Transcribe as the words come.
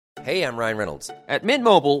Hey, I'm Ryan Reynolds. At Mint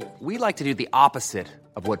Mobile, we like to do the opposite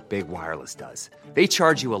of what Big Wireless does. They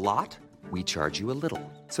charge you a lot, we charge you a little.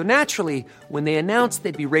 So naturally, when they announced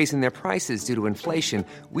they'd be raising their prices due to inflation,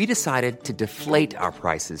 we decided to deflate our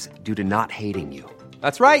prices due to not hating you.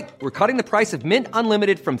 That's right. We're cutting the price of Mint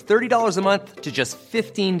Unlimited from $30 a month to just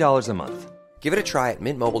 $15 a month. Give it a try at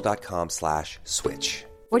mintmobile.com/switch.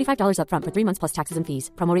 $45 up front for 3 months plus taxes and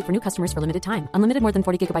fees. Promo rate for new customers for limited time. Unlimited more than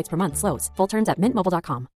 40 gigabytes per month. Slows full terms at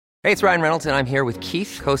mintmobile.com. Hey, it's Ryan Reynolds, and I'm here with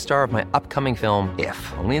Keith, co-star of my upcoming film, If,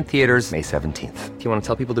 only in theaters May 17th. Do you want to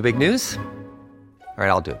tell people the big news? All right,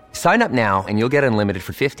 I'll do it. Sign up now and you'll get unlimited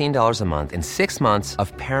for $15 a month and 6 months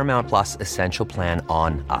of Paramount Plus Essential Plan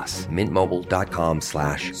on us.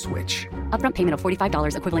 mintmobile.com/switch. Upfront payment of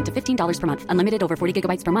 $45 equivalent to $15 per month. Unlimited over 40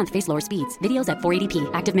 gigabytes per month. Face lower speeds. Videos at 480p.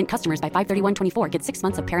 Active Mint customers by 531.24 get 6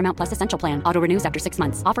 months of Paramount Plus Essential Plan. Auto renews after 6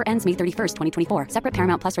 months. Offer ends May 31st, 2024. Separate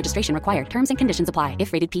Paramount Plus registration required. Terms and conditions apply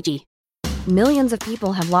if rated PG. Millions of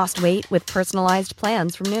people have lost weight with personalized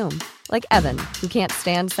plans from Noom. Like Evan, who can't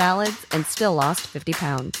stand salads and still lost 50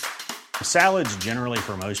 pounds. Salads generally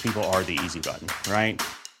for most people are the easy button, right?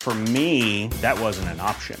 For me, that wasn't an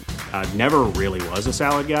option. I never really was a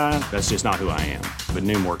salad guy. That's just not who I am. But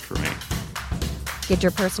Noom worked for me. Get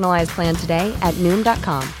your personalized plan today at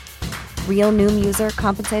Noom.com. Real Noom user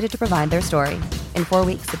compensated to provide their story. In 4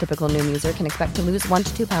 weeks, the typical Noom user can expect to lose 1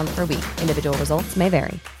 to 2 pounds per week. Individual results may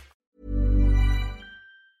vary.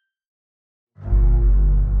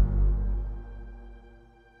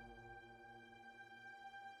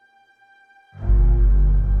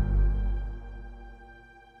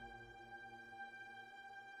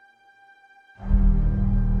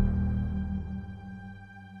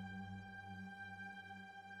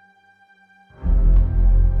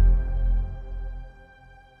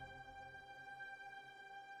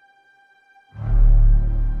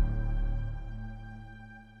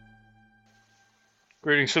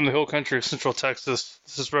 Greetings from the hill country of Central Texas.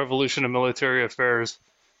 This is Revolution of Military Affairs,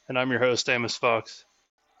 and I'm your host, Amos Fox.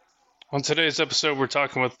 On today's episode, we're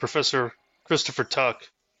talking with Professor Christopher Tuck.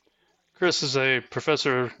 Chris is a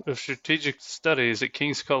professor of strategic studies at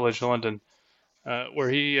King's College London, where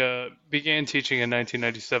he began teaching in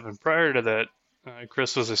 1997. Prior to that,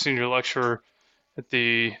 Chris was a senior lecturer at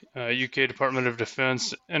the UK Department of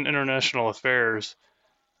Defense and International Affairs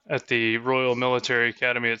at the Royal Military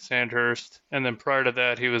Academy at Sandhurst, and then prior to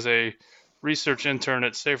that, he was a research intern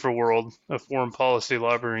at Safer World, a foreign policy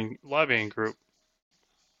lobbying group.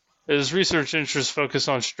 His research interests focus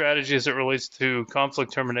on strategy as it relates to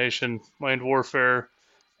conflict termination, land warfare,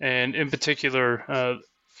 and in particular, the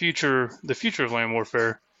future of land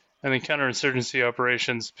warfare, and then counterinsurgency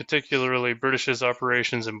operations, particularly British's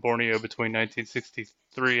operations in Borneo between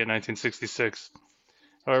 1963 and 1966.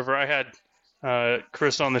 However, I had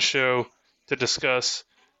Chris on the show to discuss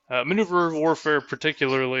maneuver warfare,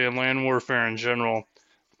 particularly, and land warfare in general.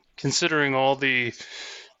 Considering all the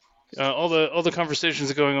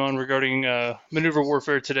conversations going on regarding maneuver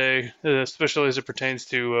warfare today, especially as it pertains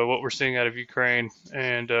to what we're seeing out of Ukraine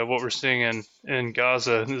and what we're seeing in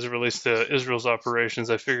Gaza as it relates to Israel's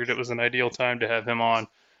operations, I figured it was an ideal time to have him on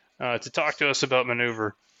to talk to us about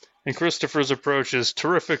maneuver. And Christopher's approach is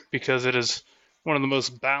terrific because it is one of the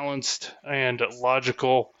most balanced and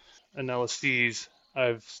logical analyses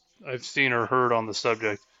I've seen or heard on the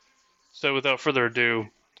subject. So without further ado,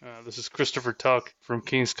 this is Christopher Tuck from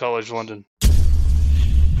King's College London.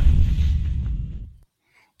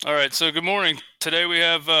 All right, so good morning. Today we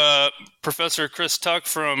have Professor Chris Tuck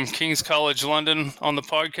from King's College London on the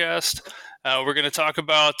podcast. We're going to talk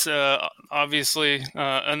about, obviously,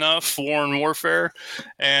 enough war and warfare.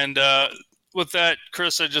 And with that,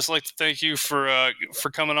 Chris, I'd just like to thank you for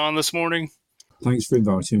coming on this morning. Thanks for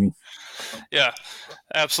inviting me. Yeah,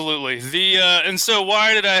 absolutely. And so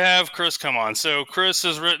why did I have Chris come on? So Chris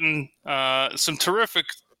has written some terrific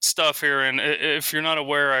stuff here, and if you're not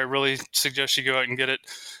aware, I really suggest you go out and get it.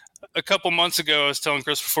 A couple months ago, I was telling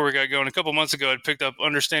Chris before we got going, a couple months ago, I'd picked up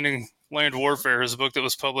Understanding Land Warfare, his book that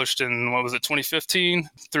was published in, 2015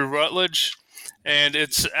 through Routledge, and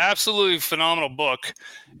it's absolutely phenomenal book.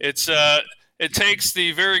 It takes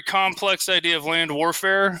the very complex idea of land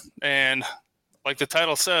warfare and, like the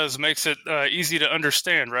title says, makes it easy to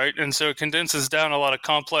understand, right? And so it condenses down a lot of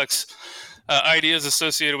complex ideas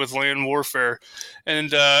associated with land warfare.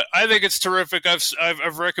 And I think it's terrific.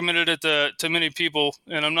 I've recommended it to many people,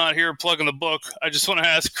 and I'm not here plugging the book. I just want to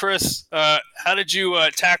ask Chris, how did you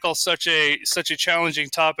tackle such a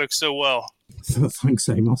challenging topic so well? Thanks,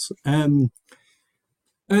 Amos.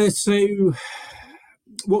 So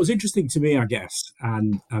what was interesting to me, I guess,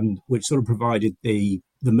 and which sort of provided the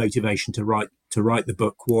motivation to write to write the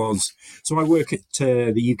book was, so I work at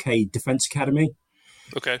the UK Defence Academy.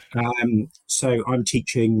 Okay. So I'm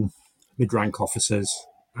teaching mid-rank officers.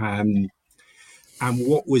 And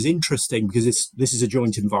what was interesting, because this is a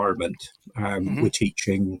joint environment, we're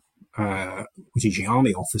teaching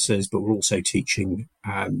Army officers, but we're also teaching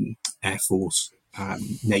Air Force,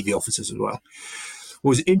 Navy officers as well. What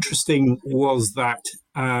was interesting was that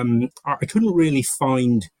I couldn't really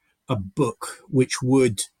find a book which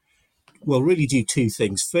would, well, really do two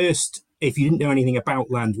things. First, if you didn't know anything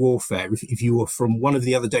about land warfare, if you were from one of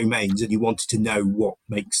the other domains and you wanted to know what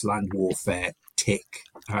makes land warfare tick,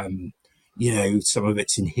 some of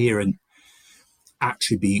it's inherent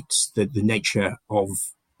attributes, the nature of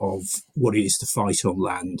what it is to fight on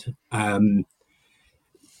land, then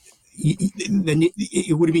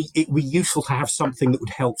it would be useful to have something that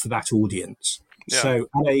would help for that audience. Yeah. So,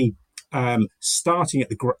 starting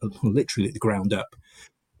at literally at the ground up,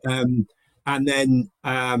 and then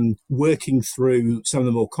working through some of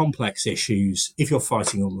the more complex issues. If you're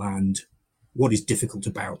fighting on land, what is difficult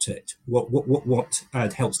about it? What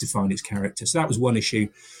helps define its character? So that was one issue.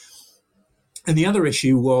 And the other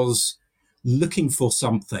issue was looking for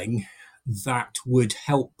something that would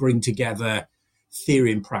help bring together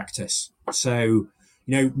theory and practice. So,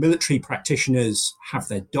 military practitioners have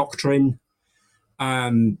their doctrine,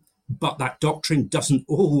 but that doctrine doesn't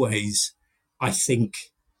always, I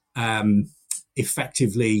think,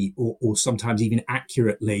 effectively or sometimes even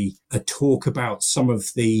accurately talk about some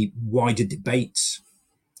of the wider debates.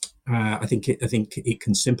 I think it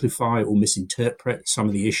can simplify or misinterpret some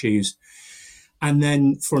of the issues. And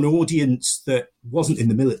then for an audience that wasn't in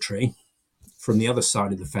the military, from the other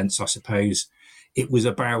side of the fence, I suppose, it was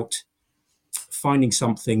about finding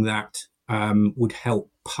something that would help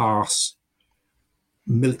pass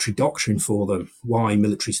military doctrine for them, why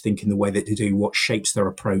militaries think in the way that they do, what shapes their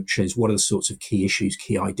approaches, what are the sorts of key issues,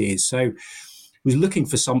 key ideas. So I was looking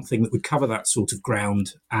for something that would cover that sort of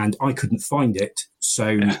ground, and I couldn't find it,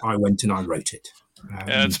 so I went and I wrote it.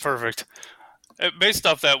 That's perfect. Based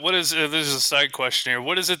off that, what is this is a side question here.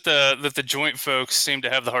 What is it that the joint folks seem to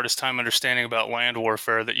have the hardest time understanding about land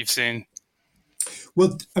warfare that you've seen?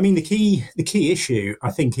 Well, I mean, the key issue, I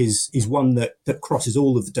think, is one that crosses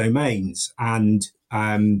all of the domains, and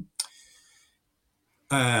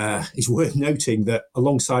it's worth noting that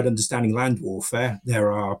alongside understanding land warfare,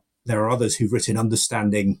 there are others who've written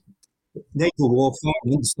understanding naval warfare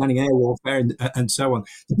and understanding air warfare and so on.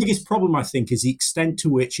 The biggest problem, I think, is the extent to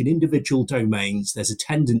which in individual domains there's a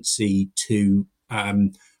tendency to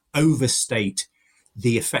overstate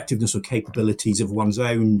the effectiveness or capabilities of one's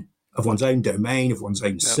own domain, of one's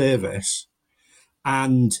own service,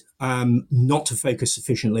 and not to focus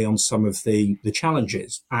sufficiently on some of the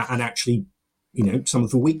challenges and actually, some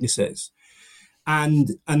of the weaknesses.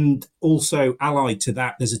 And also allied to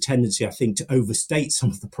that, there's a tendency, I think, to overstate some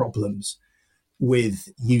of the problems with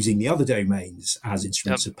using the other domains as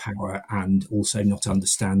instruments of power, and also not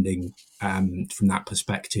understanding from that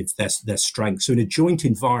perspective their strengths. So in a joint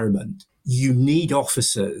environment, you need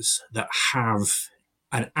officers that have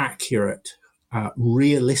an accurate,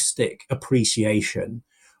 realistic appreciation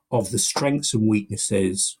of the strengths and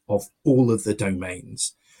weaknesses of all of the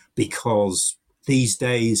domains, because these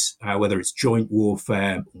days, whether it's joint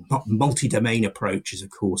warfare, multi-domain approaches, of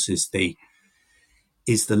course, is the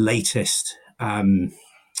latest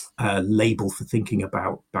label for thinking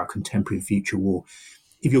about contemporary and future war.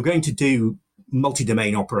 If you're going to do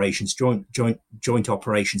multi-domain operations, joint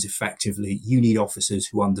operations effectively, you need officers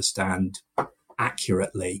who understand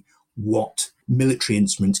accurately what military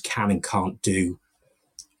instruments can and can't do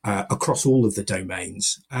across all of the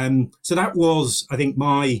domains. So that was, I think,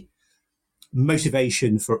 my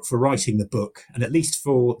motivation for writing the book, and at least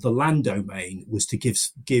for the land domain, was to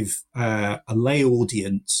give a lay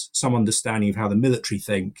audience some understanding of how the military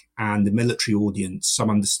think, and the military audience some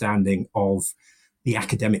understanding of the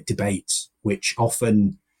academic debates, which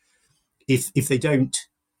often, if they don't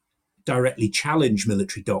directly challenge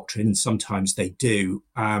military doctrine, and sometimes they do,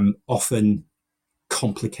 often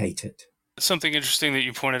complicate it. Something interesting that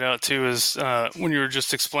you pointed out too is when you were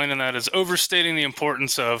just explaining that, is overstating the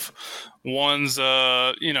importance of one's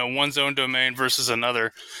own domain versus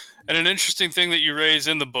another. And an interesting thing that you raise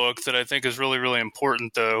in the book that I think is really, really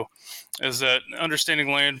important, though, is that understanding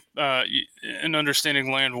land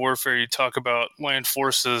warfare, you talk about land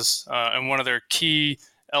forces, and one of their key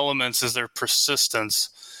elements is their persistence.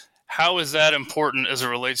 How is that important as it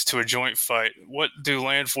relates to a joint fight? What do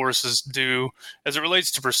land forces do as it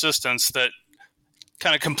relates to persistence that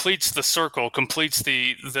kind of completes the circle, completes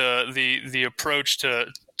the approach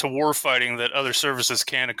to war fighting that other services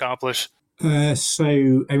can accomplish?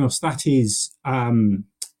 So, Amos, that is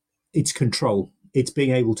it's control. It's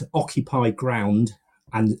being able to occupy ground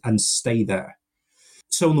and stay there.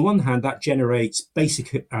 So, on the one hand, that generates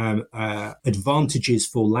basic advantages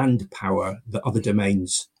for land power that other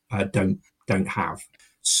domains don't have.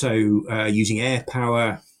 So, using air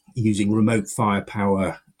power, using remote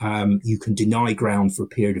firepower, you can deny ground for a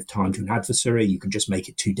period of time to an adversary. You can just make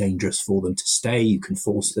it too dangerous for them to stay. You can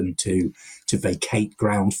force them to vacate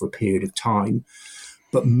ground for a period of time.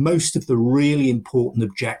 But most of the really important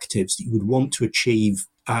objectives that you would want to achieve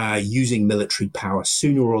using military power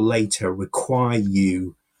sooner or later require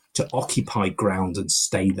you to occupy ground and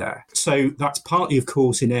stay there. So that's partly, of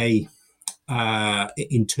course, in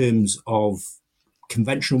terms of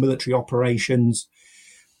conventional military operations,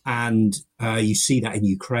 and you see that in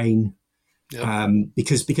Ukraine. Yep.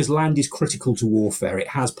 Because land is critical to warfare. It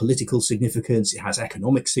has political significance, it has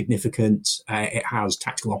economic significance, it has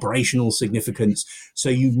tactical operational significance. So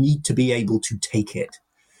you need to be able to take it.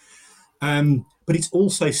 But it's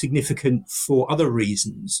also significant for other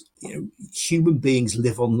reasons. Human beings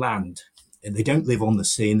live on land, and they don't live on the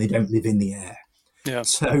sea, and they don't live in the air. Yeah.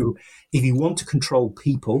 So if you want to control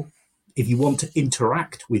people, if you want to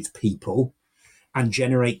interact with people and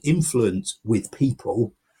generate influence with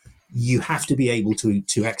people, you have to be able to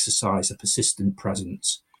exercise a persistent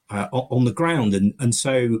presence on the ground. And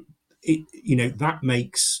so, that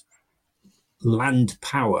makes land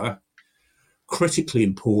power critically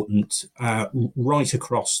important right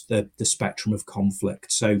across the spectrum of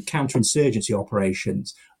conflict. So counterinsurgency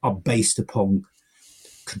operations are based upon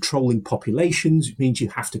controlling populations. It means you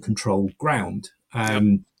have to control ground.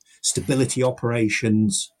 Stability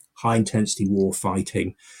operations, high-intensity war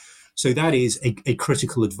fighting. So that is a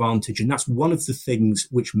critical advantage, and that's one of the things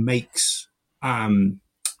which makes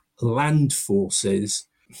land forces,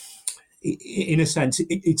 in a sense,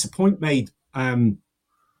 it's a point made.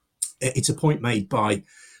 It's a point made by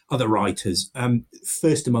other writers.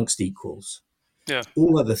 First amongst equals. Yeah.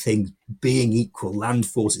 All other things being equal, land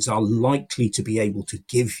forces are likely to be able to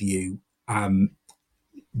give you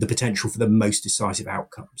the potential for the most decisive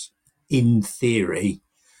outcomes. In theory.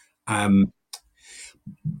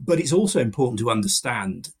 But it's also important to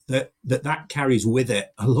understand that carries with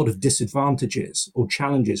it a lot of disadvantages or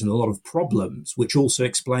challenges and a lot of problems, which also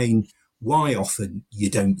explain why often you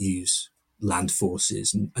don't use land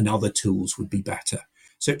forces and other tools would be better.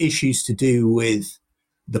 So issues to do with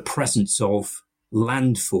the presence of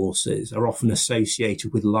land forces are often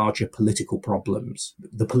associated with larger political problems,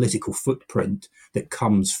 the political footprint that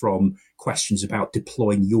comes from questions about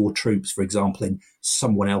deploying your troops, for example, in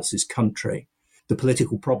someone else's country. The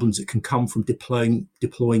political problems that can come from deploying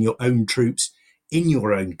your own troops in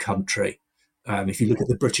your own country. If you look at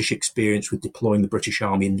the British experience with deploying the British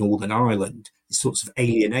Army in Northern Ireland, the sorts of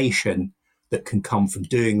alienation that can come from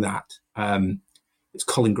doing that. It's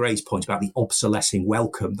Colin Gray's point about the obsolescing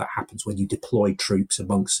welcome that happens when you deploy troops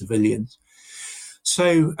amongst civilians.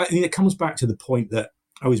 So I think it comes back to the point that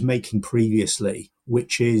I was making previously,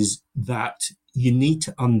 which is that you need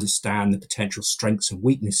to understand the potential strengths and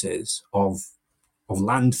weaknesses of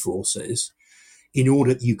land forces in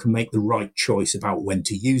order that you can make the right choice about when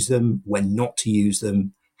to use them, when not to use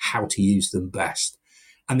them, how to use them best.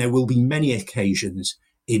 And there will be many occasions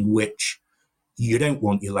in which you don't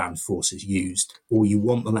want your land forces used, or you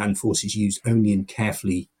want the land forces used only in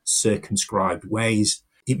carefully circumscribed ways.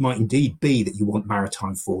 It might indeed be that you want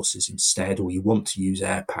maritime forces instead, or you want to use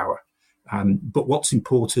air power. But what's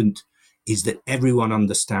important is that everyone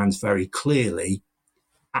understands very clearly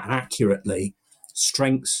and accurately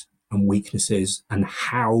strengths and weaknesses and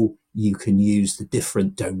how you can use the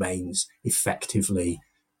different domains effectively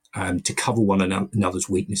to cover one another's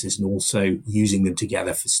weaknesses, and also using them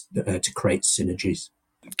together to create synergies.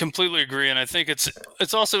 Completely agree, and I think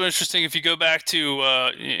it's also interesting if you go back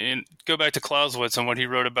to Clausewitz and what he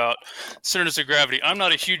wrote about centers of gravity. I'm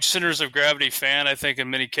not a huge centers of gravity fan. I think in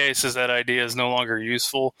many cases that idea is no longer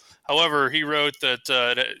useful. However, he wrote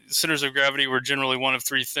that centers of gravity were generally one of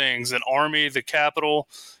three things: an army, the capital,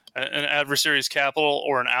 an adversary's capital,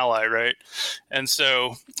 or an ally, right? And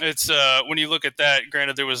so it's when you look at that,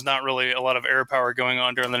 granted there was not really a lot of air power going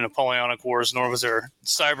on during the Napoleonic Wars, nor was there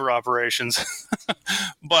cyber operations.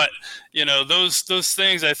 But, those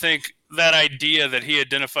things, I think that idea that he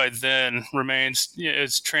identified then remains,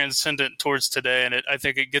 it's transcendent towards today. And I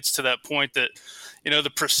think it gets to that point that,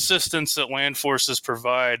 the persistence that land forces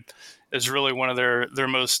provide is really one of their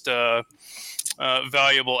most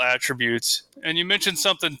valuable attributes. And you mentioned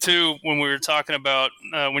something too when we were talking about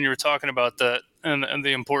when you were talking about that and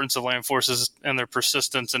the importance of land forces and their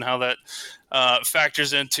persistence and how that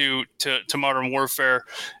factors into modern warfare.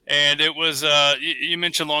 And it was you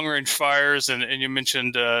mentioned long range fires and you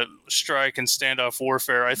mentioned strike and standoff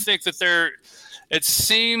warfare. I think that it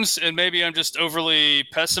seems, and maybe I'm just overly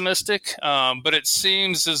pessimistic, but it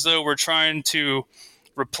seems as though we're trying to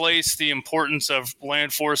replace the importance of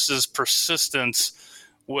land forces persistence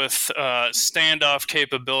with standoff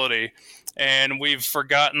capability. And we've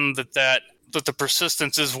forgotten that the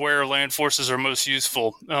persistence is where land forces are most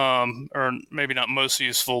useful, or maybe not most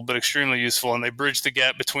useful, but extremely useful. And they bridge the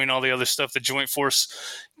gap between all the other stuff that joint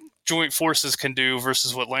forces can do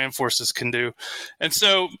versus what land forces can do. And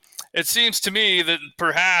so it seems to me that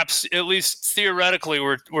perhaps, at least theoretically,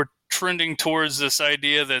 we're trending towards this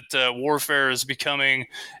idea that warfare is becoming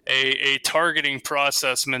a targeting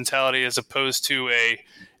process mentality as opposed to a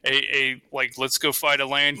like, let's go fight a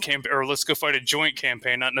land campaign, or let's go fight a joint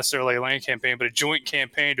campaign, not necessarily a land campaign, but a joint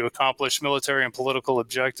campaign to accomplish military and political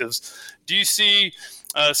objectives. Do you see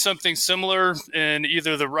something similar in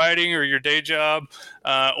either the writing or your day job,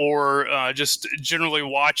 or just generally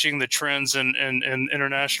watching the trends in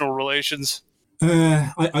international relations?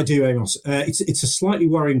 I do, Amos. It's a slightly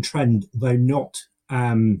worrying trend, though not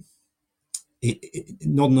an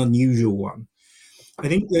unusual one. I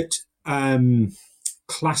think that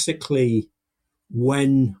classically,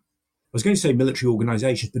 when I was going to say military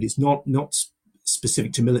organizations, but it's not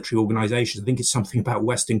specific to military organizations. I think it's something about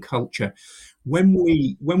Western culture. When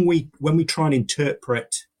we try and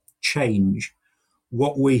interpret change,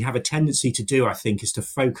 what we have a tendency to do, I think, is to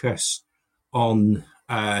focus on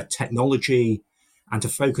technology and to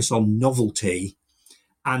focus on novelty,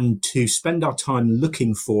 and to spend our time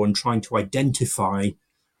looking for and trying to identify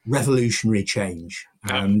revolutionary change.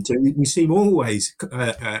 So we seem always,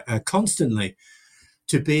 constantly,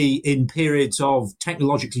 to be in periods of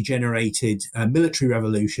technologically generated military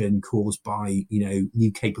revolution caused by,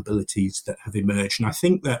 new capabilities that have emerged. And I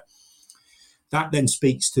think that then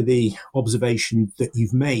speaks to the observation that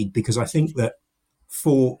you've made, because I think that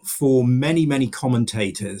for many, many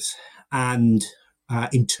commentators, and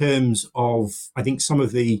in terms of, I think, some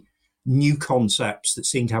of the new concepts that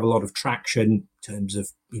seem to have a lot of traction in terms of,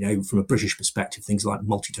 from a British perspective, things like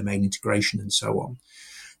multi-domain integration and so on,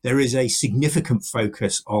 there is a significant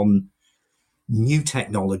focus on new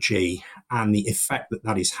technology and the effect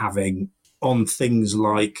that is having on things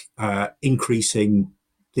like increasing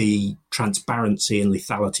the transparency and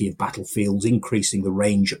lethality of battlefields, increasing the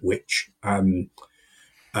range at which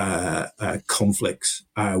conflicts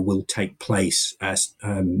will take place,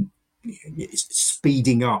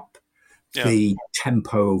 speeding up the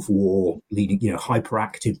tempo of war, leading,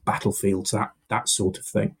 hyperactive battlefields, that sort of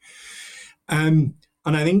thing. And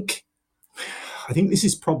I think this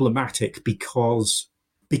is problematic because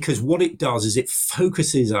what it does is it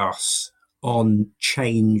focuses us on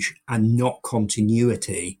change and not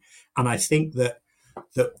continuity. And I think that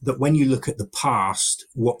when you look at the past,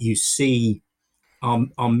 what you see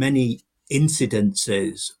are many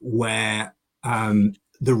incidences where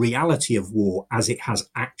the reality of war as it has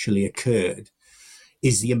actually occurred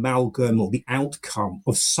is the amalgam or the outcome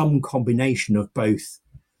of some combination of both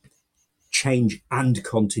change and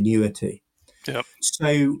continuity. Yep.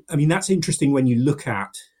 So, that's interesting when you look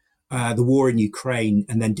at the war in Ukraine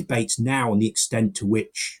and then debates now on the extent to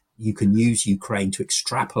which you can use Ukraine to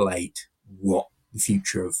extrapolate what the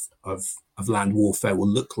future of land warfare will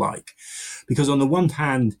look like. Because on the one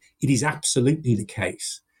hand, it is absolutely the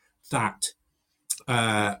case that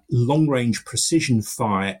long-range precision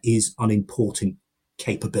fire is an important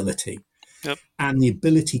capability. Yep. And the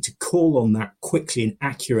ability to call on that quickly and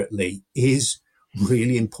accurately is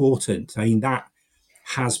really important. That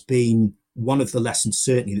has been one of the lessons,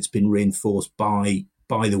 certainly, that's been reinforced by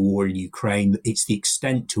the war in Ukraine. It's the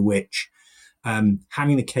extent to which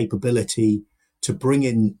having the capability to bring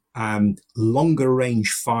in longer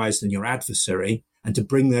range fires than your adversary, and to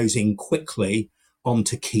bring those in quickly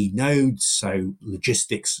onto key nodes, so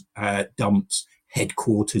logistics dumps,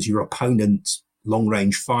 headquarters, your opponent's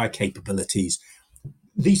long-range fire capabilities.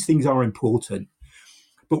 These things are important.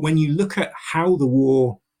 But when you look at how the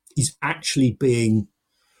war is actually being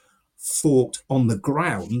fought on the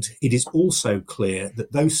ground, it is also clear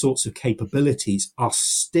that those sorts of capabilities are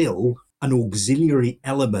still an auxiliary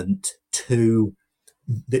element to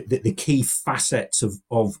the key facets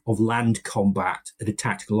of land combat at a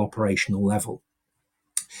tactical operational level.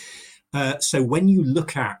 So when you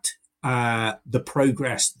look at the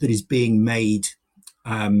progress that is being made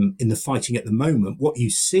in the fighting at the moment, what you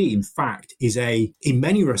see, in fact, is in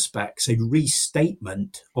many respects, a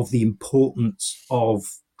restatement of the importance of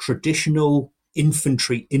traditional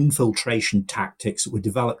infantry infiltration tactics that were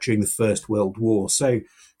developed during the First World War. So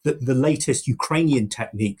the latest Ukrainian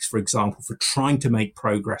techniques, for example, for trying to make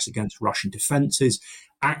progress against Russian defenses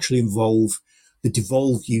actually involve the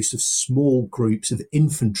devolved use of small groups of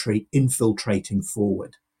infantry infiltrating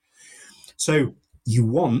forward. So you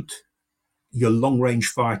want your long-range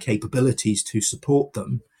fire capabilities to support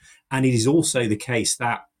them. And it is also the case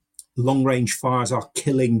that long-range fires are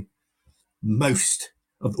killing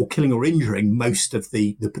or injuring most of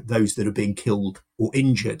those that are being killed or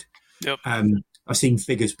injured. Yep. I've seen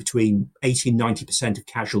figures between 80 and 90% of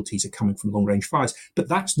casualties are coming from long-range fires, but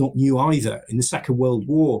that's not new either. In the Second World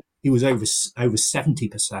War, it was over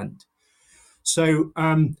 70%. So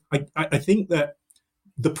I think that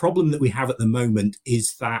the problem that we have at the moment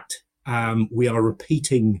is that we are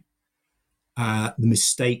repeating the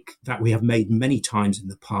mistake that we have made many times in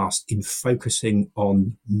the past in focusing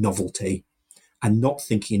on novelty and not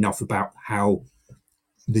thinking enough about how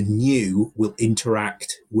the new will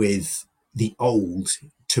interact with the old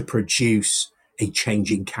to produce a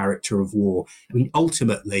changing character of war. I mean,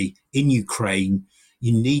 ultimately, in Ukraine,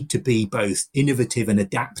 you need to be both innovative and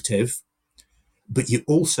adaptive, but you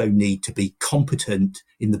also need to be competent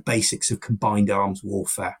in the basics of combined arms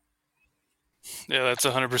warfare. Yeah, that's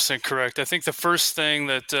 100% correct. I think the first thing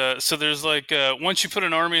that, so there's once you put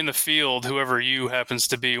an army in the field, whoever you happens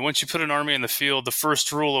to be, once you put an army in the field, the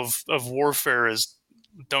first rule of warfare is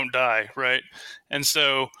don't die, right? And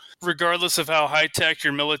so regardless of how high-tech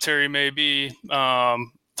your military may be,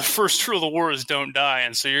 the first rule of war is don't die.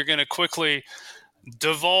 And so you're going to quickly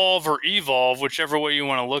devolve or evolve, whichever way you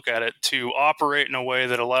want to look at it, to operate in a way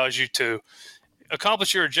that allows you to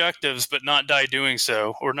accomplish your objectives, but not die doing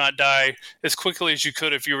so, or not die as quickly as you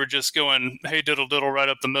could if you were just going, hey, diddle diddle right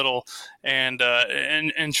up the middle and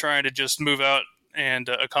trying to just move out and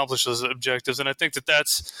accomplish those objectives. And I think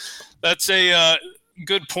that's a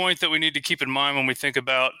good point that we need to keep in mind when we think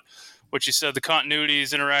about what you said, the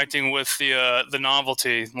continuities interacting with the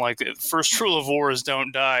novelty. Like, first rule of war is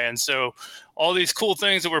don't die. And so all these cool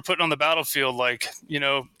things that we're putting on the battlefield, like,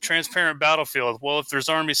 transparent battlefield. Well, if there's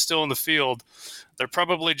armies still in the field, they're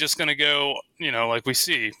probably just going to go, like we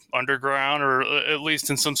see, underground or at least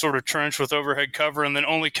in some sort of trench with overhead cover, and then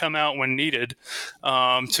only come out when needed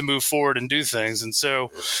to move forward and do things. And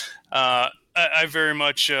so I very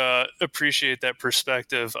much appreciate that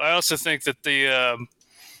perspective. I also think that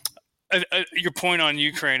your point on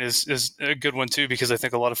Ukraine is a good one too, because I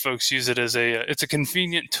think a lot of folks use it as it's a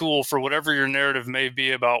convenient tool for whatever your narrative may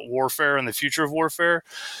be about warfare and the future of warfare.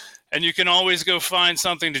 And you can always go find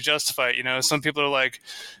something to justify it. Some people are like,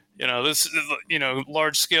 this,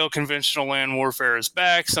 large scale conventional land warfare is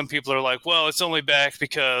back. Some people are like, well, it's only back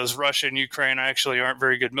because Russia and Ukraine actually aren't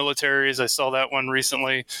very good militaries. I saw that one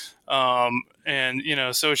recently. So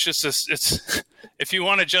it's just it's if you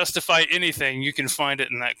want to justify anything, you can find it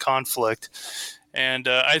in that conflict. And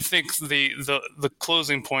I think the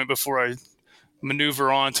closing point before I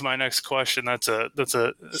maneuver on to my next question, that's a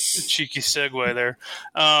cheeky segue there,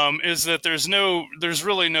 is that there's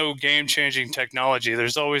really no game-changing technology.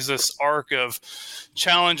 There's always this arc of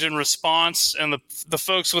challenge and response, and the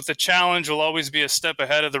folks with the challenge will always be a step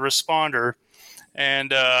ahead of the responder.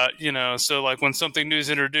 And, so like when something new is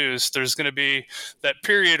introduced, there's going to be that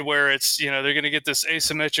period where it's, they're going to get this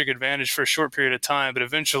asymmetric advantage for a short period of time, but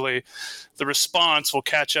eventually the response will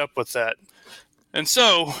catch up with that. And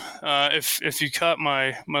so, if you caught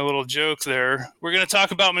my little joke there, we're going to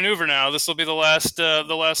talk about maneuver now. This will be the last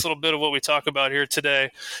little bit of what we talk about here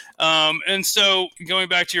today. And so, going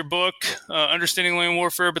back to your book, Understanding Land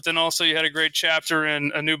Warfare, but then also you had a great chapter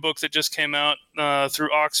in a new book that just came out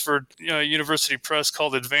through Oxford University Press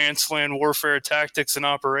called Advanced Land Warfare Tactics and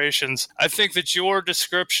Operations. I think that your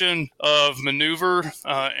description of maneuver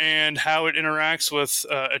and how it interacts with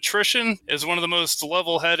attrition is one of the most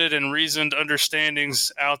level-headed and reasoned understandings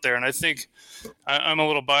out there. And I think I'm a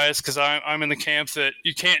little biased because I'm in the camp that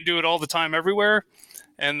you can't do it all the time everywhere,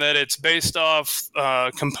 and that it's based off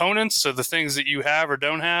components, so the things that you have or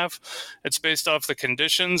don't have. It's based off the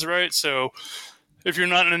conditions, right? So if you're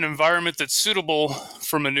not in an environment that's suitable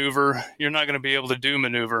for maneuver, you're not going to be able to do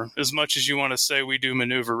maneuver as much as you want to say we do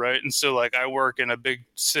maneuver, right? And so, like, I work in a big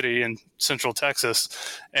city in Central Texas,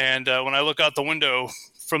 and when I look out the window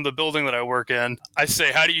from the building that I work in, I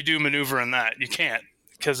say, how do you do maneuver in that? You can't,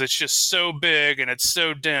 because it's just so big and it's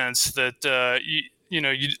so dense that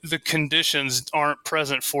the conditions aren't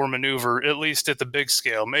present for maneuver, at least at the big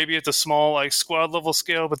scale. Maybe at the small, like squad level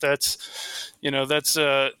scale, but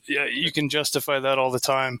you can justify that all the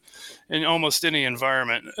time in almost any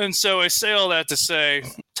environment. And so I say all that to say,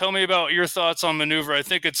 tell me about your thoughts on maneuver. I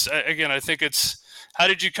think it's how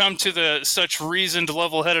did you come to such reasoned,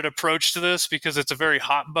 level-headed approach to this? Because it's a very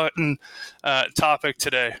hot-button topic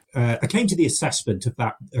today. I came to the assessment of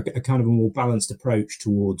that, a kind of a more balanced approach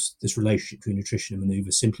towards this relationship between attrition and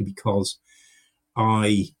maneuver, simply because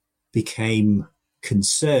I became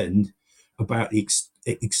concerned about the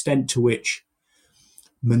extent to which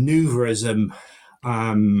maneuverism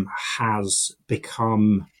has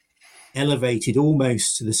become elevated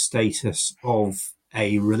almost to the status of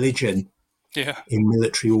a religion in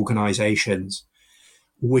military organizations,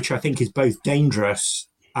 which I think is both dangerous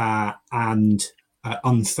and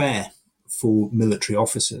unfair for military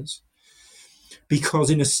officers. Because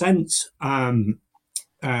in a sense,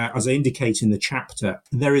 as I indicate in the chapter,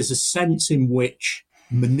 there is a sense in which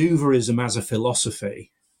maneuverism as a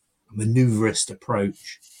philosophy, a maneuverist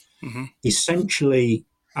approach, essentially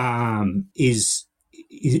is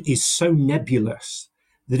so nebulous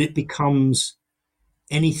that it becomes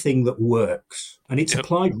anything that works. And it's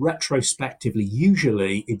applied retrospectively.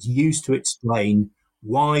 Usually it's used to explain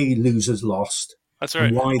why losers lost. That's right.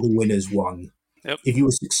 And why the winners won. Yep. If you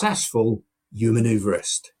were successful, you're a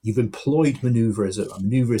maneuverist. You've employed maneuverism, a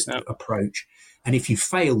maneuverist approach. And if you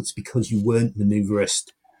failed, it's because you weren't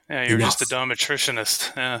maneuverist. Yeah, you're just a dumb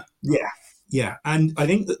attritionist. Yeah. And I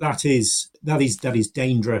think that is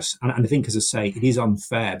dangerous. And I think, as I say, it is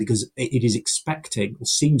unfair because it is expecting, or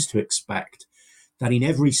seems to expect, that in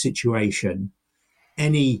every situation,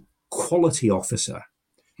 any quality officer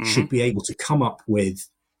should be able to come up with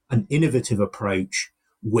an innovative approach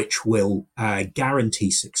which will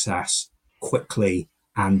guarantee success quickly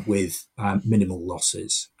and with minimal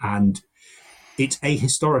losses. And it's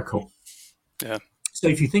ahistorical. Yeah. So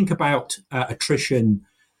if you think about attrition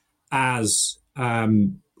as a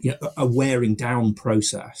wearing down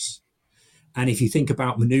process, and if you think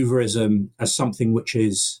about maneuverism as something which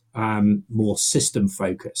is more system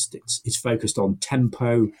focused, it's focused on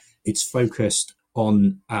tempo, it's focused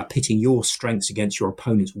on pitting your strengths against your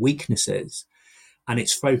opponent's weaknesses, and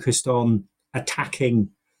it's focused on attacking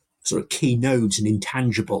sort of key nodes and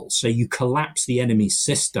intangibles. So you collapse the enemy's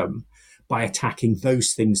system by attacking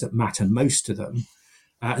those things that matter most to them.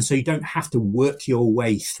 And so you don't have to work your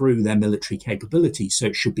way through their military capabilities. So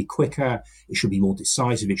it should be quicker, it should be more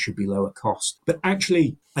decisive, it should be lower cost. But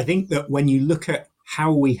actually, I think that when you look at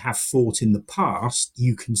how we have fought in the past,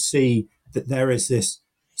 you can see that there is this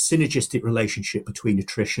synergistic relationship between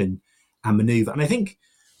attrition and maneuver. And I think,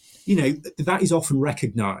 that is often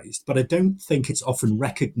recognized, but I don't think it's often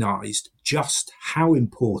recognized just how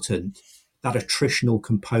important that attritional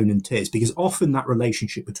component is, because often that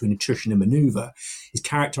relationship between attrition and maneuver is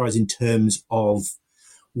characterized in terms of,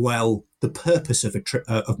 well, the purpose of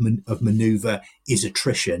maneuver is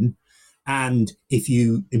attrition. And if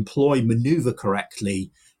you employ maneuver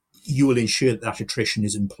correctly, you will ensure that attrition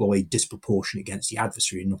is employed disproportionately against the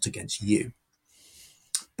adversary and not against you.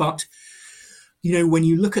 But, when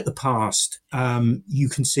you look at the past, you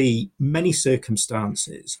can see many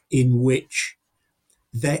circumstances in which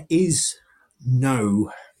there is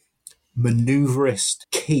no maneuverist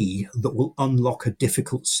key that will unlock a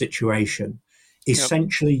difficult situation.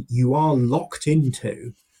 Essentially, you are locked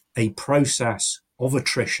into a process of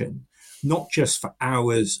attrition, not just for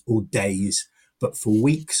hours or days, but for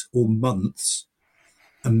weeks or months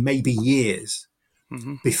and maybe years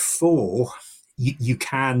before you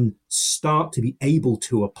can start to be able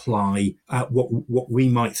to apply what we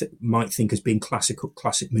might think as being classic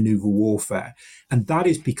maneuver warfare. And that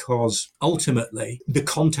is because ultimately the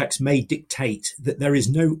context may dictate that there is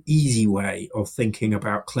no easy way of thinking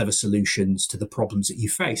about clever solutions to the problems that you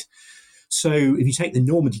face. So if you take the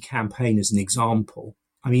Normandy campaign as an example,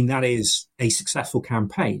 I mean, that is a successful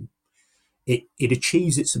campaign. It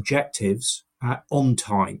achieves its objectives on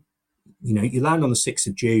time. You land on the 6th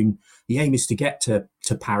of June. The aim is to get to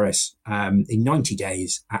Paris in 90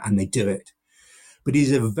 days, and they do it. But it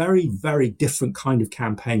is a very, very different kind of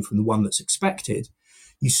campaign from the one that's expected.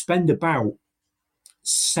 You spend about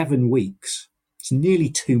 7 weeks, it's nearly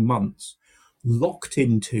 2 months, locked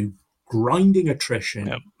into grinding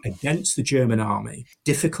attrition against the German army.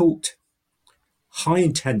 Difficult, high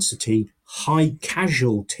intensity, high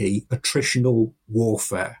casualty attritional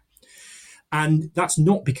warfare. And that's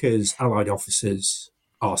not because Allied officers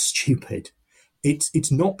are stupid.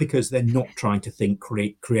 It's not because they're not trying to think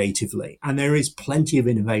creatively. And there is plenty of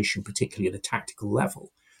innovation, particularly at a tactical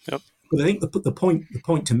level. But I think the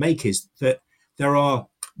point to make is that there are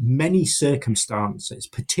many circumstances,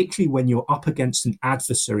 particularly when you're up against an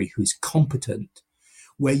adversary who is competent,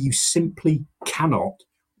 where you simply cannot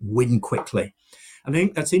win quickly. And I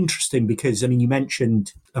think that's interesting because, I mean, you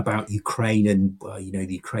mentioned about Ukraine and, the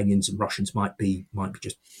Ukrainians and Russians might be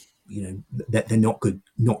just, they're not good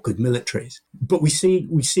militaries. But we see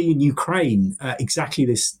in Ukraine exactly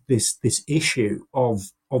this issue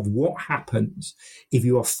of what happens if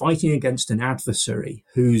you are fighting against an adversary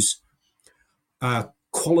whose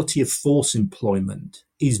quality of force employment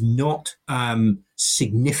is not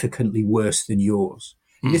significantly worse than yours.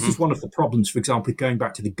 And this is one of the problems, for example, going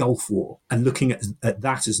back to the Gulf War and looking at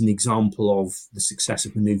that as an example of the success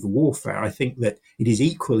of maneuver warfare. I think that it is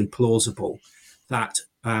equally plausible that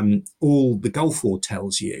all the Gulf War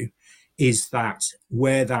tells you is that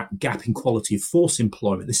where that gap in quality of force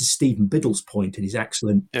employment, this is Stephen Biddle's point in his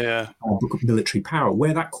excellent book of Military Power,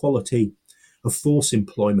 where that quality of force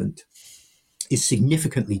employment is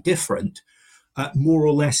significantly different, more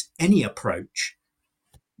or less any approach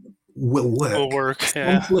will work.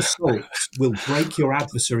 Frontal assaults will break your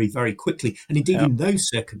adversary very quickly. And indeed, in those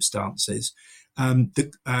circumstances,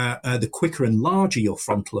 the quicker and larger your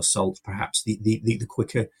frontal assault, perhaps the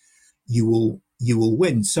quicker you will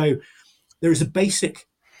win. So there is a basic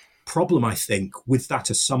problem, I think, with that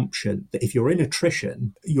assumption that if you're in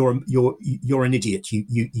attrition, you're an idiot.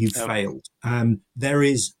 You've failed. There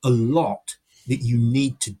is a lot that you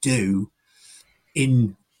need to do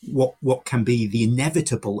in what can be the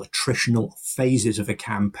inevitable attritional phases of a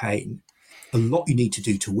campaign. A lot you need to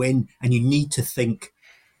do to win, and you need to think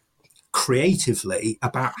creatively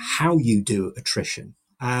about how you do attrition.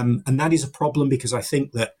 And that is a problem because I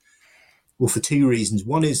think that, well, for two reasons.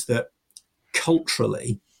 One is that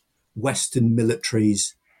culturally, Western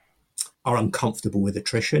militaries are uncomfortable with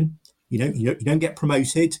attrition. You don't get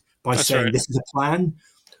promoted by saying this is a plan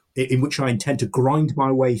in which I intend to grind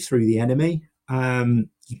my way through the enemy.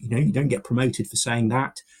 You don't get promoted for saying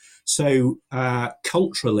that. So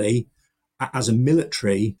culturally, as a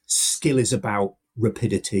military, skill is about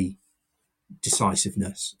rapidity,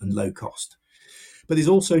 decisiveness, and low cost. But there's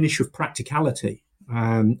also an issue of practicality.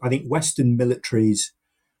 I think Western militaries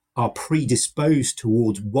are predisposed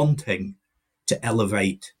towards wanting to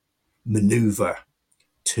elevate maneuver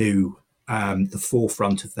to the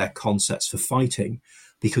forefront of their concepts for fighting,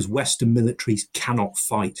 because Western militaries cannot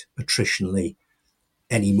fight attritionally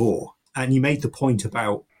anymore. And you made the point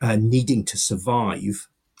about needing to survive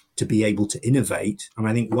to be able to innovate. And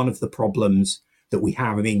I think one of the problems that we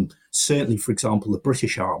have, I mean, certainly, for example, the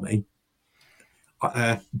British Army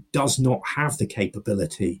does not have the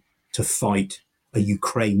capability to fight a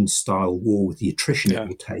Ukraine-style war with the attrition it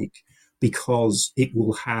will take, because it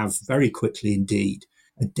will have very quickly indeed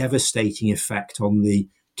a devastating effect on the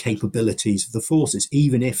capabilities of the forces.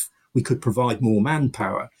 Even if we could provide more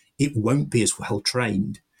manpower, it won't be as well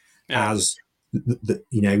trained as the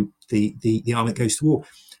army that goes to war.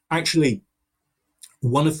 Actually,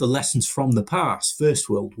 one of the lessons from the past, First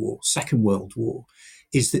World War, Second World War,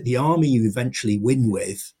 is that the army you eventually win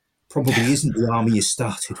with probably isn't the army you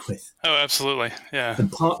started with. Oh, absolutely. Yeah.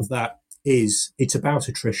 And part of that is it's about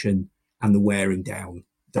attrition and the wearing down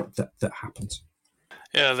that happens.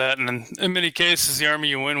 Yeah, that, and in many cases, the army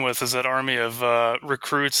you win with is that army of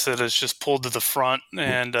recruits that is just pulled to the front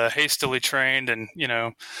and hastily trained, and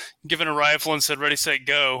given a rifle and said "ready, set,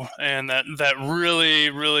 go," and that really,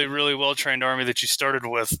 really, really well trained army that you started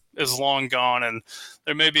with is long gone, and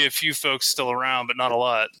there may be a few folks still around, but not a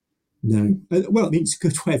lot. No, well, I mean, it's a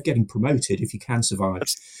good way of getting promoted if you can survive.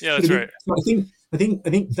 That's right. I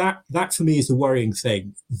think that for me is the worrying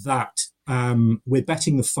thing, that we're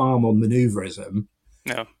betting the farm on maneuverism.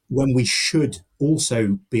 Yeah. When we should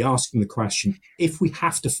also be asking the question, if we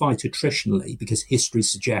have to fight attritionally, because history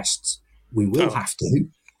suggests we will have to,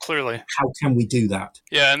 clearly, how can we do that?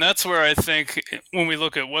 Yeah, and that's where I think when we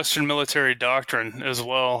look at Western military doctrine as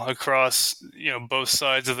well, across both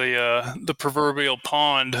sides of the proverbial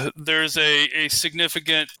pond, there's a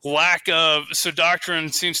significant lack of. So doctrine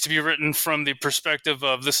seems to be written from the perspective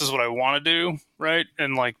of this is what I want to do, right?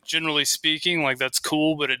 And generally speaking, that's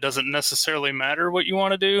cool, but it doesn't necessarily matter what you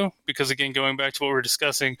want to do, because again, going back to what we're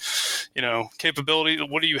discussing, capability.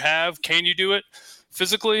 What do you have? Can you do it?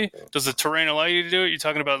 Physically, does the terrain allow you to do it? You're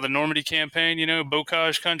talking about the Normandy campaign,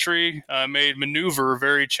 Bocage country made maneuver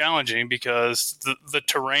very challenging because the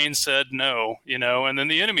terrain said no, and then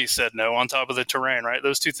the enemy said no on top of the terrain, right?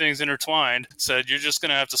 Those two things intertwined said you're just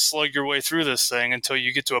going to have to slug your way through this thing until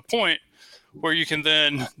you get to a point where you can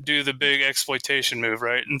then do the big exploitation move,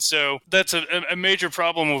 right? And so that's a major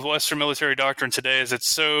problem with Western military doctrine today, is it's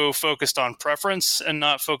so focused on preference and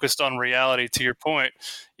not focused on reality, to your point.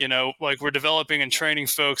 Like we're developing and training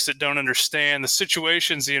folks that don't understand the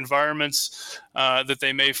situations, the environments that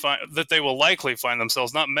they may find, that they will likely find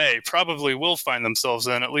themselves, probably will find themselves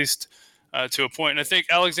in, at least to a point. And I think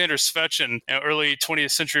Alexander Svechin, early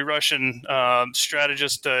 20th century Russian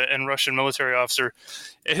strategist and Russian military officer,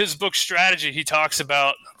 in his book Strategy, he talks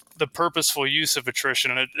about the purposeful use of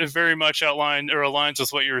attrition. And it very much aligns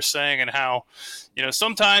with what you were saying, and how,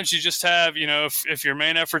 sometimes you just have, if your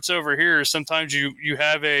main effort's over here, sometimes you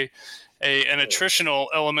have an attritional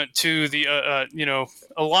element to the,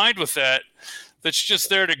 aligned with that, that's just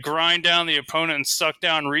there to grind down the opponent and suck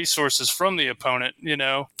down resources from the opponent.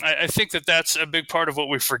 I think that that's a big part of what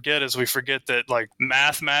we forget, is we forget that like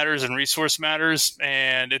math matters and resource matters.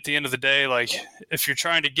 And at the end of the day, like if you're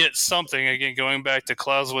trying to get something, again, going back to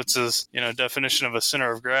Clausewitz's, definition of a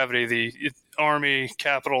center of gravity, the army,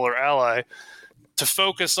 capital, or ally, to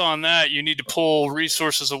focus on that, you need to pull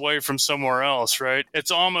resources away from somewhere else, right? It's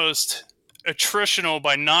almost attritional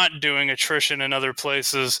by not doing attrition in other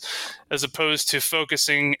places, as opposed to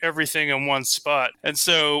focusing everything in one spot. And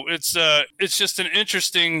so it's just an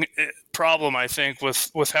interesting problem, I think,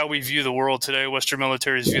 with how we view the world today, Western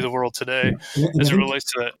militaries view the world today, as it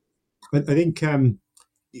relates to that. I think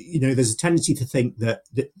there's a tendency to think that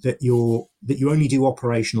you only do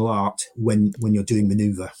operational art when you're doing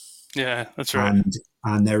maneuver. Yeah, that's right.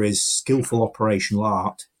 And there is skillful operational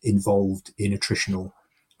art involved in attritional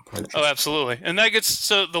approaches. Oh, absolutely. And that gets,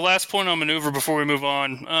 so the last point on maneuver before we move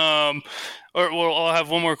on, I'll have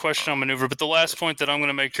one more question on maneuver, but the last point that I'm going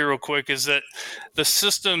to make here real quick is that the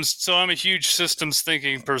systems, so I'm a huge systems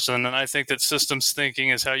thinking person, and I think that systems thinking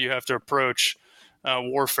is how you have to approach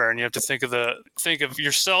warfare, and you have to think of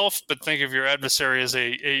yourself, but think of your adversary as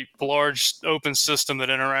a large open system that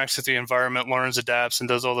interacts with the environment, learns, adapts, and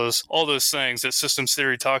does all those things that systems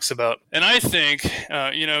theory talks about. And I think,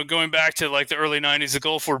 going back to like the early 90s, the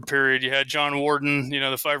Gulf War period, you had John Warden,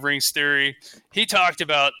 the Five Rings theory. He talked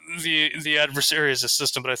about the adversary as a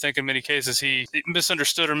system, but I think in many cases he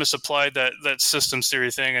misunderstood or misapplied that systems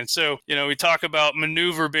theory thing. And so, we talk about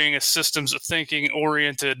maneuver being a systems thinking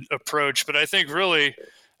oriented approach, but I think really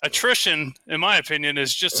attrition, in my opinion,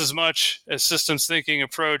 is just as much a systems thinking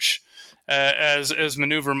approach as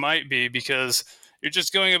maneuver might be, because you're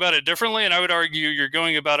just going about it differently. And I would argue you're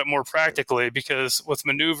going about it more practically, because with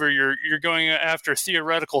maneuver, you're going after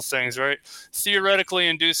theoretical things, right? Theoretically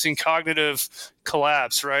inducing cognitive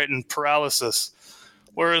collapse, right? And paralysis.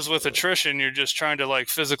 Whereas with attrition, you're just trying to like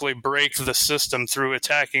physically break the system through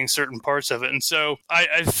attacking certain parts of it. And so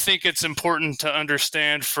I think it's important to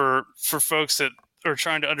understand for folks that are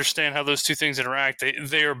trying to understand how those two things interact.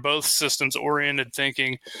 They are both systems oriented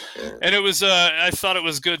thinking. And it was, I thought it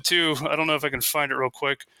was good too. I don't know if I can find it real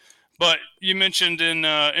quick, but you mentioned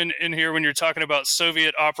in here when you're talking about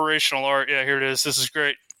Soviet operational art. Yeah, here it is. This is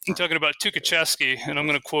great. I'm talking about Tukhachevsky, and I'm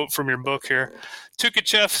going to quote from your book here.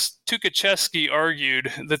 Tukhachevsky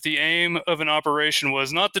argued that the aim of an operation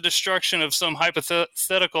was not the destruction of some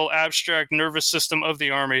hypothetical abstract nervous system of the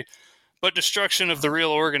army, but destruction of the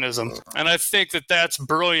real organism. And I think that that's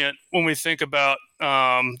brilliant when we think about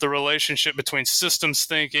the relationship between systems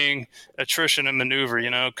thinking, attrition, and maneuver,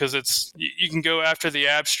 because it's, you can go after the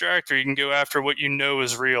abstract or you can go after what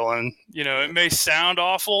is real. And, it may sound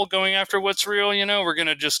awful going after what's real, we're going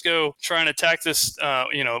to just go try and attack this,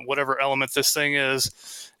 whatever element this thing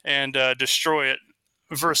is, and destroy it,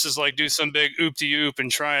 versus like do some big oop-de-oop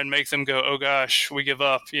and try and make them go, oh gosh, we give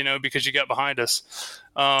up, because you got behind us.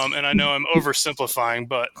 And I know I'm oversimplifying,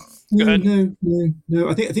 but go ahead. No.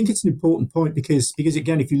 I think it's an important point because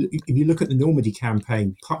again, if you look at the Normandy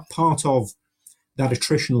campaign, part of that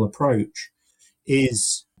attritional approach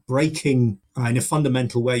is breaking in a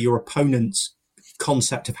fundamental way your opponent's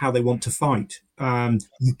concept of how they want to fight.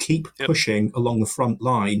 You keep pushing along the front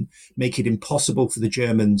line, make it impossible for the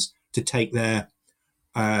Germans to take their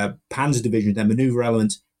Panzer division, their maneuver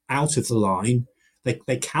elements out of the line.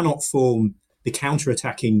 They cannot form the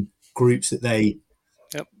counter-attacking groups that they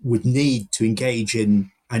would need to engage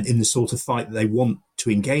in, and in the sort of fight that they want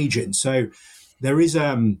to engage in. So there is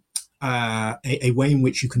a way in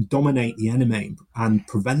which you can dominate the enemy and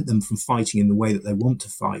prevent them from fighting in the way that they want to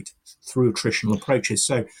fight through attritional approaches.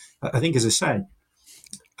 So I think, as I said,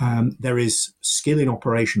 there is skill in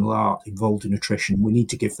operational art involved in attrition. We need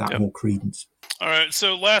to give that more credence. All right.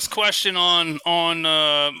 So last question on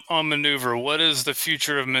maneuver. What is the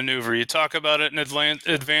future of maneuver? You talk about it in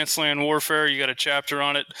Advanced Land Warfare. You got a chapter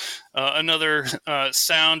on it. Another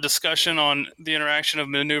sound discussion on the interaction of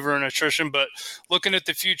maneuver and attrition. But looking at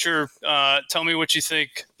the future, tell me what you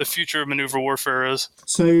think the future of maneuver warfare is.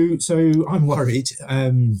 So I'm worried,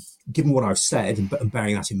 given what I've said and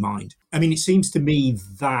bearing that in mind. I mean, it seems to me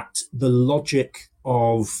that the logic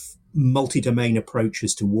of multi-domain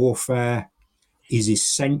approaches to warfare is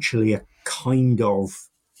essentially a kind of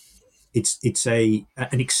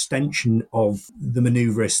an extension of the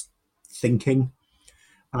maneuverist thinking.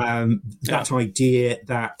 That idea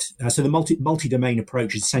that so the multi-domain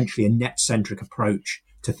approach is essentially a net-centric approach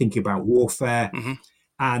to thinking about warfare. Mm-hmm.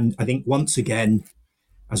 And I think once again,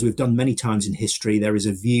 as we've done many times in history, there is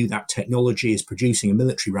a view that technology is producing a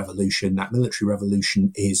military revolution. That military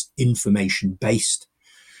revolution is information-based,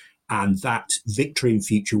 and that victory in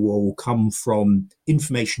future war will come from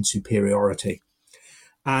information superiority.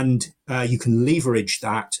 And you can leverage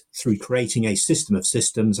that through creating a system of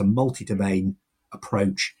systems, a multi-domain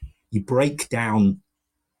approach. You break down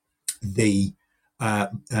the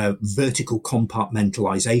vertical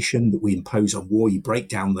compartmentalization that we impose on war. You break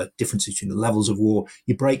down the differences between the levels of war.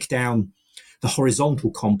 You break down the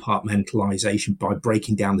horizontal compartmentalization by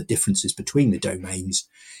breaking down the differences between the domains.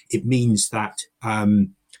 It means that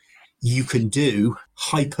you can do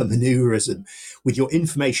hypermaneuverism. With your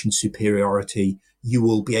information superiority, you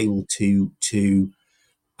will be able to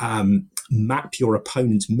map your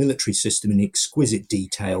opponent's military system in exquisite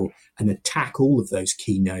detail and attack all of those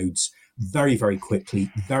key nodes very, very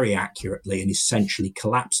quickly, very accurately, and essentially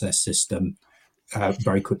collapse their system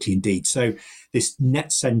very quickly indeed. So this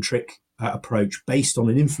net-centric approach based on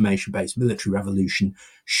an information-based military revolution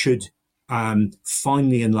should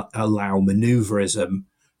finally allow maneuverism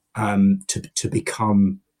to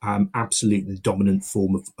become absolutely the dominant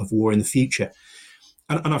form of war in the future.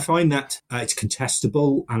 And I find that it's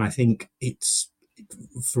contestable, and I think it's,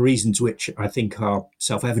 for reasons which I think are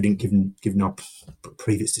self-evident given our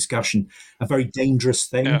previous discussion, a very dangerous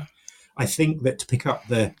thing. Yeah. I think that, to pick up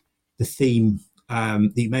the theme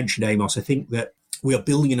that you mentioned, Amos, I think that we are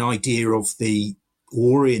building an idea of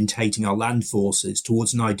orientating our land forces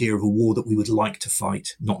towards an idea of a war that we would like to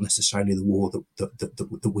fight, not necessarily the war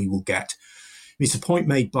that we will get. It's a point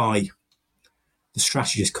made by the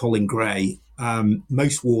strategist Colin Gray.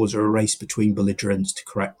 Most wars are a race between belligerents to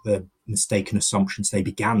correct the mistaken assumptions they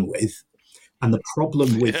began with. And the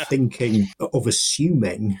problem with thinking of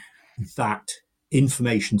assuming that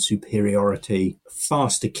information superiority,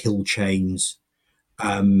 faster kill chains,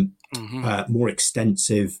 more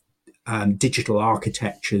extensive digital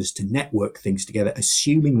architectures to network things together,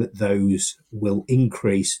 assuming that those will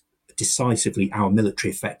increase decisively our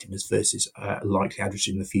military effectiveness versus likely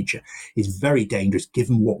adversary in the future, is very dangerous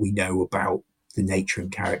given what we know about the nature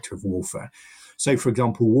and character of warfare. So, for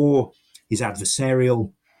example, war is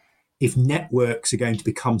adversarial. If networks are going to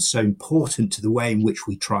become so important to the way in which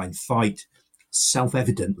we try and fight,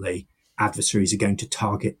 self-evidently, adversaries are going to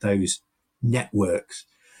target those networks.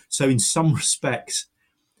 So in some respects,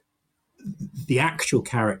 the actual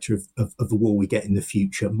character of the war we get in the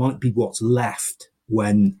future might be what's left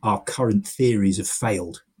when our current theories have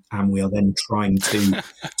failed, and we are then trying to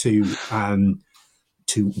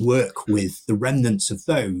work with the remnants of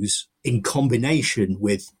those in combination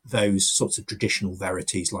with those sorts of traditional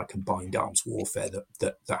verities like combined arms warfare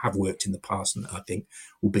that have worked in the past and that I think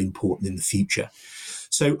will be important in the future.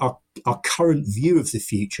 So our current view of the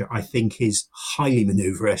future, I think, is highly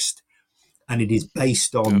maneuverist, and it is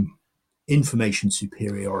based on information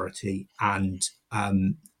superiority and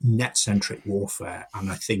net-centric warfare.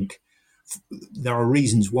 And I think there are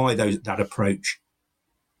reasons why that approach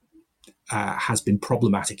has been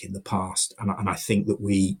problematic in the past, and I think that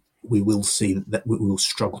we will see that we will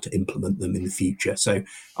struggle to implement them in the future. So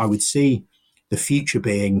I would see the future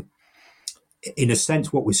being, in a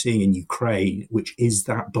sense, what we're seeing in Ukraine, which is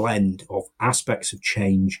that blend of aspects of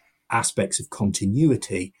change, aspects of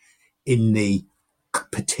continuity in the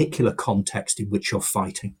particular context in which you're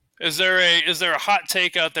fighting. Is there a hot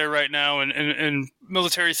take out there right now in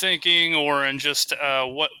military thinking, or in just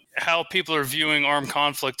how people are viewing armed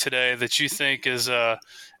conflict today, that you think is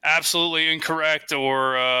absolutely incorrect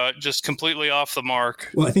or just completely off the mark?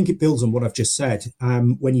 Well, I think it builds on what I've just said.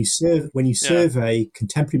 When you survey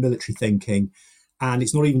contemporary military thinking, and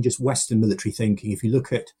it's not even just Western military thinking, if you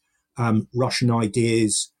look at Russian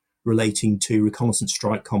ideas relating to reconnaissance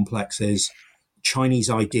strike complexes, Chinese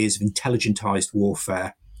ideas of intelligentized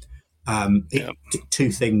warfare,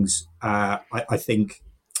 two things I think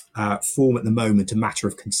form at the moment a matter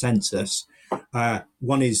of consensus.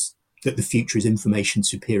 One is that the future is information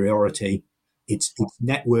superiority. It's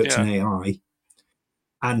networks and AI.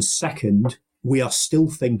 And second, we are still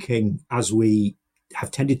thinking, as we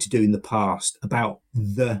have tended to do in the past, about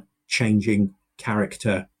the changing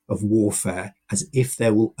character of warfare as if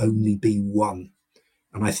there will only be one.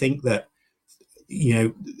 And I think that,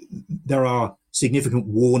 there are significant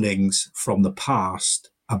warnings from the past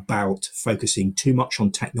about focusing too much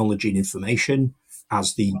on technology and information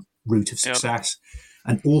as the route of success,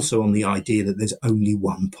 and also on the idea that there's only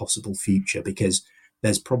one possible future, because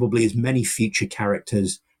there's probably as many future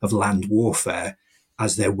characters of land warfare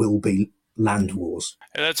as there will be land wars.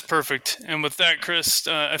 Yeah, that's perfect. And with that, Chris,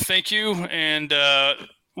 thank you, and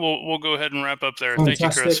we'll go ahead and wrap up there. Fantastic.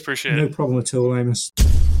 Thank you, Chris. Appreciate it. No problem at all, Amos.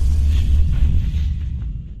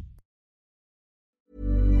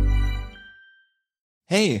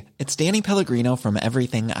 Hey, it's Danny Pellegrino from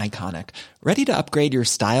Everything Iconic. Ready to upgrade your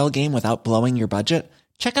style game without blowing your budget?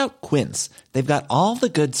 Check out Quince. They've got all the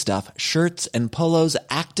good stuff, shirts and polos,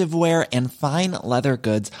 activewear, and fine leather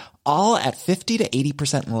goods, all at 50 to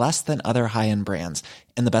 80% less than other high-end brands.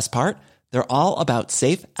 And the best part? They're all about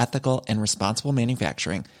safe, ethical, and responsible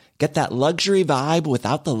manufacturing. Get that luxury vibe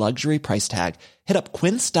without the luxury price tag. Hit up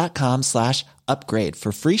quince.com/upgrade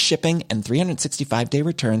for free shipping and 365-day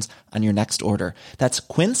returns on your next order. That's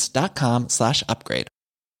quince.com/upgrade.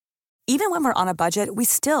 Even when we're on a budget, we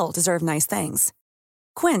still deserve nice things.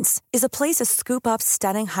 Quince is a place to scoop up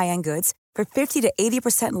stunning high-end goods for 50 to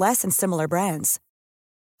 80% less than similar brands.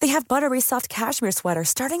 They have buttery soft cashmere sweaters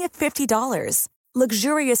starting at $50,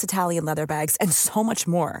 luxurious Italian leather bags, and so much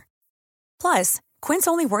more. Plus, Quince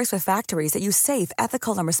only works with factories that use safe,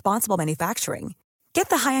 ethical, and responsible manufacturing. Get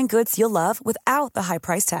the high-end goods you'll love without the high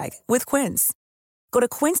price tag with Quince. Go to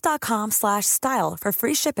quince.com/style for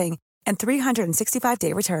free shipping and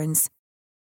 365-day returns.